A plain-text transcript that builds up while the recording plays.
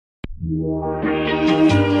Missing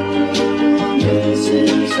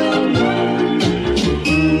someone.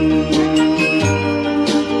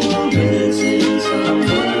 Missing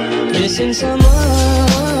someone. Missing someone.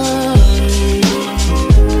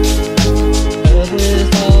 Love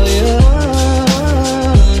with all your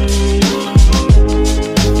heart.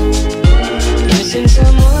 Missing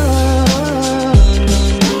someone.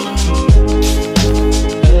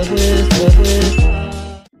 Love with.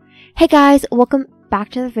 Hey guys, welcome back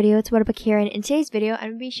to the video. It's Whatabuck here, and in today's video I'm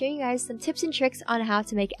going to be showing you guys some tips and tricks on how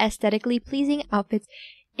to make aesthetically pleasing outfits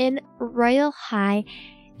in Royale High.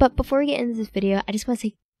 But before we get into this video, I just want to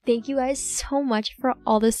say thank you guys so much for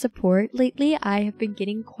all the support. Lately I have been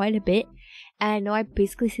getting quite a bit, and I know I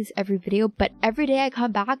basically see this every video, but every day I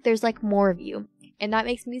come back there's like more of you, and that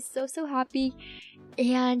makes me so happy.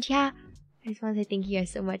 And yeah, I just want to say thank you guys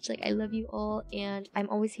so much. Like, I love you all, and I'm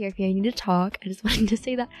always here if you need to talk. I just wanted to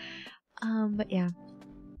say that. But yeah.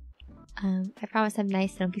 I promise I'm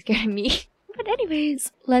nice, so don't be scared of me. But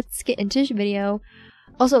anyways, let's get into this video.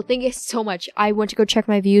 Also, thank you so much. I went to go check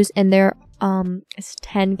my views, and they're, it's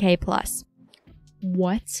 10K plus.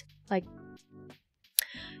 What? Like,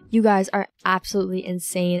 you guys are absolutely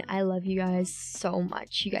insane. I love you guys so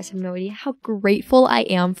much. You guys have no idea how grateful I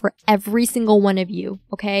am for every single one of you,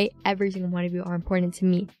 okay? Every single one of you are important to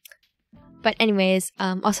me. But anyways,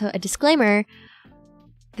 also a disclaimer.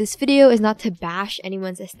 This video is not to bash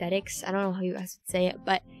anyone's aesthetics. I don't know how you guys would say it,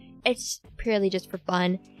 but it's purely just for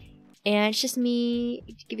fun. And it's just me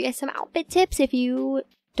to give you guys some outfit tips. If you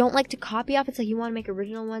don't like to copy outfits, like you want to make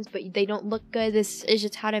original ones, but they don't look good, this is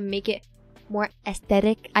just how to make it more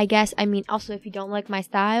aesthetic, I guess. I mean, also, if you don't like my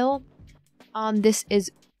style, this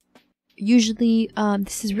is usually,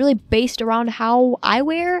 this is really based around how I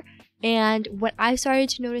wear and what I started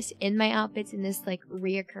to notice in my outfits in this, like,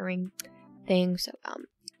 reoccurring thing. So,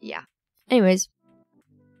 yeah. Anyways,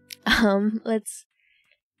 let's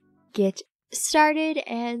get started.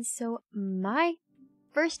 And so my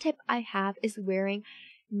first tip I have is wearing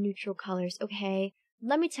neutral colors. Okay,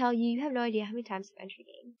 let me tell you, you have no idea how many times I've entered a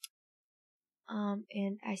game.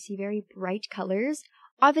 And I see very bright colors.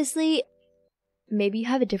 Obviously, maybe you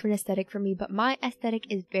have a different aesthetic from me, but my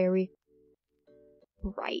aesthetic is very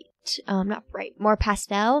bright. Not bright, more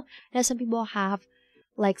pastel. Now some people have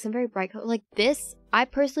like some very bright colors like this. I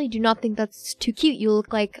personally do not think that's too cute. You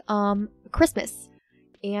look like Christmas,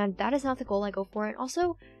 and that is not the goal I go for. And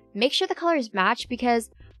also make sure the colors match, because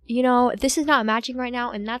you know this is not matching right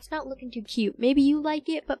now, and that's not looking too cute. Maybe you like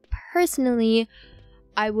it, but personally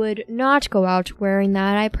I would not go out wearing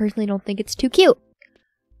that. I personally don't think it's too cute.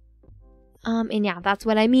 And yeah, that's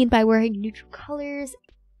what I mean by wearing neutral colors.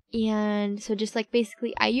 And so just like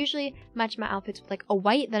basically I usually match my outfits with like a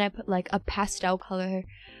white, then I put like a pastel color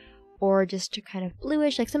or just to kind of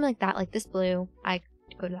bluish, like something like that. Like this blue, I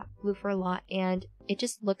go to that blue for a lot, and it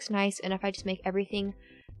just looks nice. And if I just make everything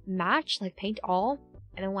match, like paint all,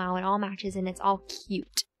 and then wow, it all matches and it's all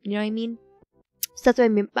cute. You know what I mean? So that's what I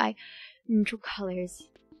mean by neutral colors.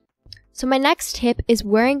 So my next tip is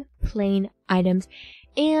wearing plain items.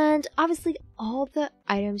 And obviously all the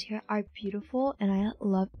items here are beautiful and I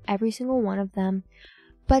love every single one of them,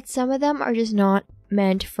 but some of them are just not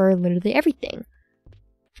meant for literally everything.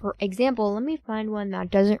 For example, let me find one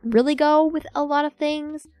that doesn't really go with a lot of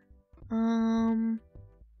things.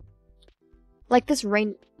 Like this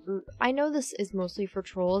rain. I know this is mostly for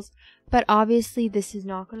trolls, but obviously this is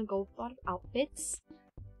not going to go with a lot of outfits.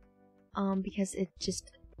 Because it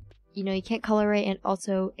just, you know, you can't color it, and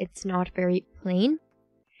also it's not very plain.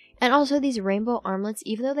 And also these rainbow armlets,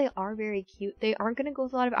 even though they are very cute, they aren't going to go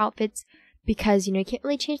with a lot of outfits because, you know, you can't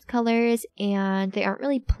really change the colors and they aren't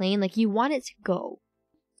really plain. Like, you want it to go.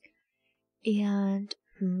 And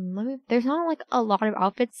there's not like a lot of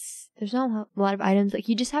outfits. There's not a lot of items. Like,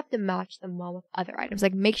 you just have to match them well with other items.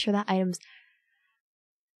 Like, make sure that items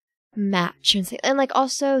match. And like,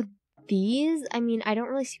 also these, I mean, I don't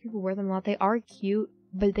really see people wear them a lot. They are cute,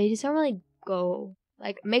 but they just don't really go.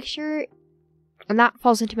 Like, make sure. And that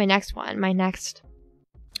falls into my next one. My next,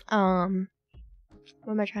 what am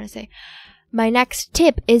I trying to say? My next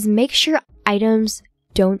tip is make sure items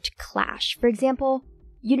don't clash. For example,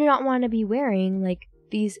 you do not want to be wearing, like,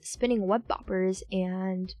 these spinning web boppers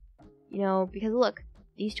and, you know, because look,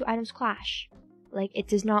 these two items clash. Like, it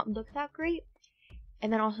does not look that great.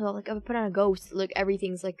 And then also, like, if I put on a ghost, look,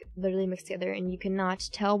 everything's, like, literally mixed together, and you cannot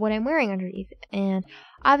tell what I'm wearing underneath. And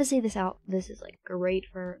obviously, this is, like, great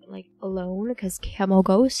for, like, alone, because camo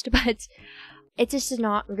ghost, but it just does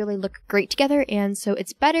not really look great together, and so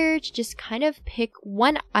it's better to just kind of pick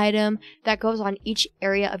one item that goes on each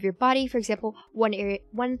area of your body. For example,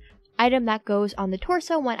 one item that goes on the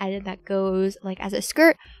torso, one item that goes, like, as a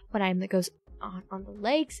skirt, what item that goes on the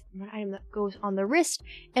legs, what item that goes on the wrist,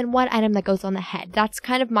 and what item that goes on the head. That's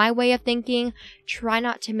kind of my way of thinking. Try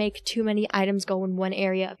not to make too many items go in one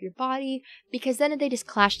area of your body, because then they just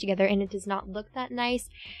clash together and it does not look that nice.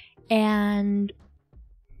 And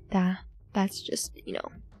that's just, you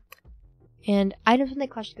know. And items when they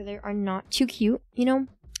clash together are not too cute, you know.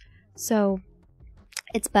 So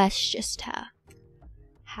it's best just to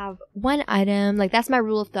have one item. Like, that's my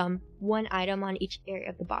rule of thumb. One item on each area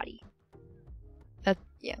of the body.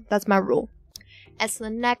 Yeah, that's my rule. And so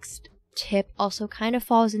the next tip also kind of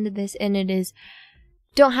falls into this, and it is,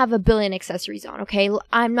 don't have a billion accessories on, okay?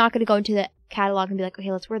 I'm not going to go into the catalog and be like,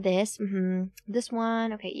 okay, let's wear this. This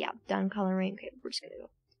one. Okay, yeah, done coloring. Okay, we're just going to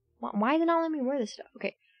go. Why did it not let me wear this stuff?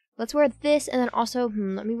 Okay, let's wear this, and then also,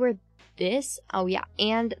 let me wear this. Oh, yeah,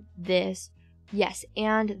 and this. Yes,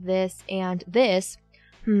 and this, and this.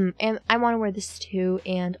 And I want to wear this too,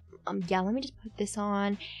 and, yeah, let me just put this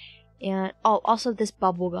on. And, oh, also this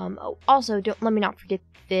bubble gum. Oh, also, let me not forget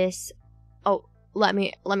this. Oh, let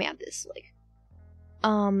me add this. Like,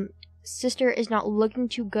 sister is not looking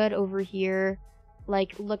too good over here.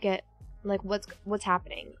 Like, look at, like, what's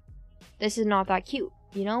happening. This is not that cute,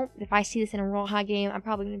 you know? If I see this in a Royale game, I'm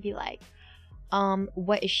probably gonna be like,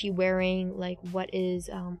 what is she wearing? Like, what is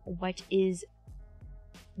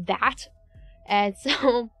that? And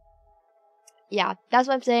so, yeah, that's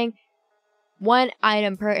what I'm saying. One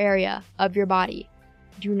item per area of your body.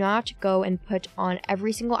 Do not go and put on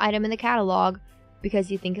every single item in the catalog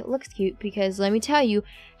because you think it looks cute. Because let me tell you,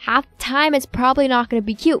 half the time it's probably not going to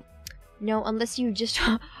be cute. You know, unless you just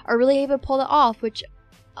are really able to pull it off. Which,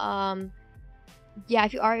 yeah,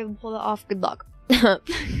 if you are able to pull it off, good luck.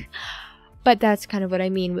 But that's kind of what I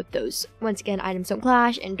mean with those. Once again, items don't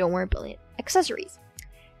clash and don't wear a billion accessories.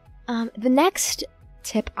 The next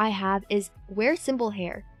tip I have is wear simple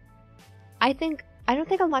hair. I don't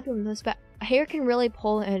think a lot of people know this, but hair can really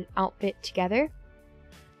pull an outfit together.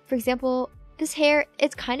 For example, this hair,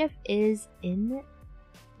 it kind of is in,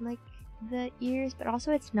 like, the ears, but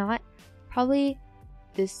also it's not. Probably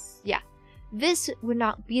this, yeah. This would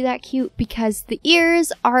not be that cute because the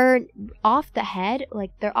ears are off the head, like,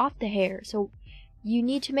 they're off the hair. So you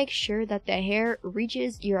need to make sure that the hair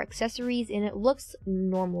reaches your accessories and it looks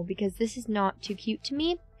normal, because this is not too cute to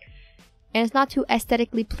me. And it's not too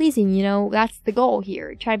aesthetically pleasing, you know, that's the goal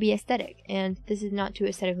here. Try to be aesthetic, and this is not too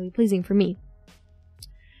aesthetically pleasing for me.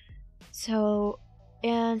 So,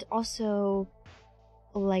 and also,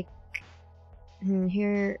 like,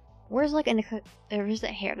 here, where's like there's the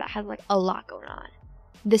hair that has like a lot going on.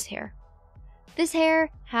 This hair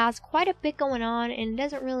has quite a bit going on, and it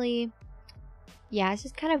doesn't really, yeah, it's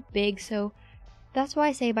just kind of big. So that's why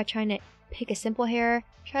I say, by trying to pick a simple hair,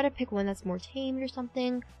 try to pick one that's more tamed or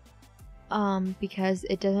something. Because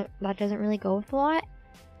that doesn't really go with a lot.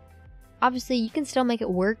 Obviously, you can still make it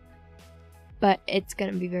work, but it's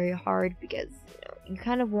gonna be very hard because, you know, you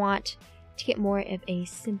kind of want to get more of a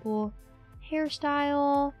simple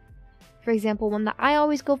hairstyle. For example, one that I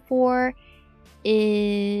always go for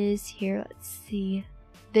is, here, let's see,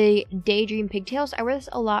 the Daydream pigtails. I wear this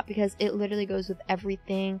a lot because it literally goes with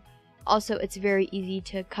everything. Also, it's very easy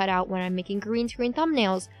to cut out when I'm making green screen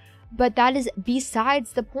thumbnails. But that is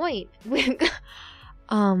besides the point.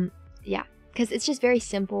 Yeah, because it's just very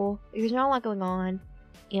simple. There's not a lot going on,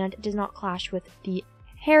 and it does not clash with the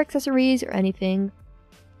hair accessories or anything,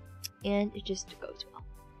 and it just goes well.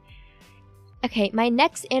 Okay, my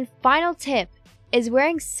next and final tip is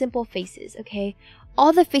wearing simple faces, okay?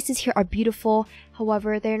 All the faces here are beautiful,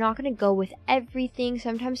 however, they're not going to go with everything.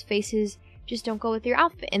 Sometimes faces just don't go with your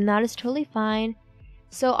outfit, and that is totally fine.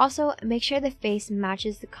 So also, make sure the face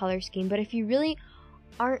matches the color scheme. But if you really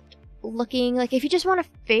aren't looking, like, if you just want a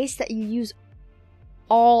face that you use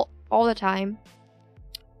all the time,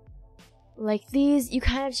 like these, you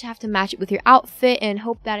kind of just have to match it with your outfit and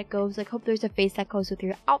hope that it goes, like, hope there's a face that goes with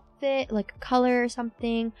your outfit, like a color or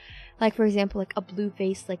something. Like, for example, like a blue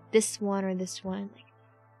face, like this one or this one. Like,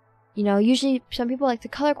 you know, usually some people like to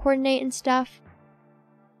color coordinate and stuff.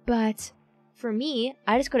 But for me,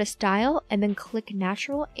 I just go to style and then click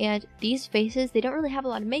natural, and these faces, they don't really have a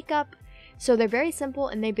lot of makeup, so they're very simple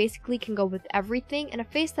and they basically can go with everything. And a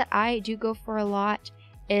face that I do go for a lot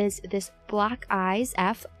is this Black Eyes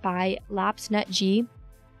F by Laps Nut G.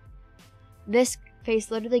 This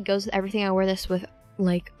face literally goes with everything. I wear this with,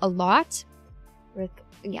 like, a lot.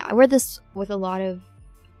 I wear this with a lot of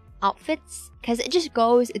outfits because it just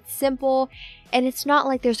goes, it's simple, and it's not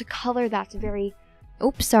like there's a color that's very,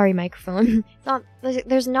 oops, sorry, microphone.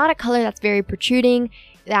 There's not a color that's very protruding,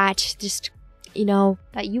 that just, you know,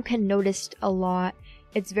 that you can notice a lot.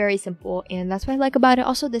 It's very simple, and that's what I like about it.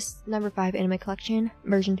 Also, this number 5 anime collection,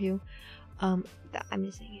 version 2. I'm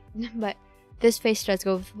just saying it. But this face does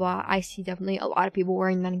go with blah. I see definitely a lot of people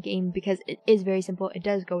wearing that in game because it is very simple. It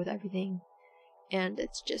does go with everything. And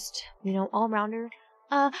it's just, you know, all-rounder.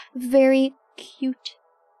 Very cute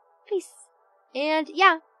face. And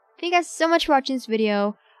yeah, thank you guys so much for watching this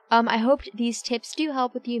video. I hope these tips do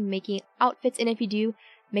help with you making outfits. And if you do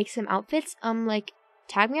make some outfits, like,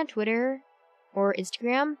 tag me on Twitter or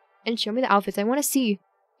Instagram and show me the outfits I want to see.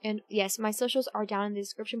 And yes, my socials are down in the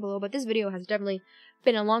description below, but this video has definitely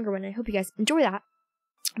been a longer one. I hope you guys enjoy that.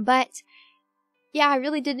 But yeah, I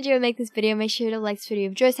really did enjoy making this video. Make sure to like this video if you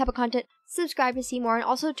enjoy this type of content, subscribe to see more, and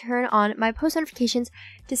also turn on my post notifications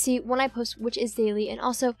to see when I post, which is daily. And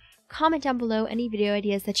also comment down below any video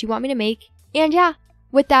ideas that you want me to make. And yeah,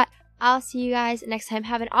 with that, I'll see you guys next time.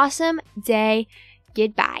 Have an awesome day.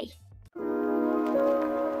 Goodbye.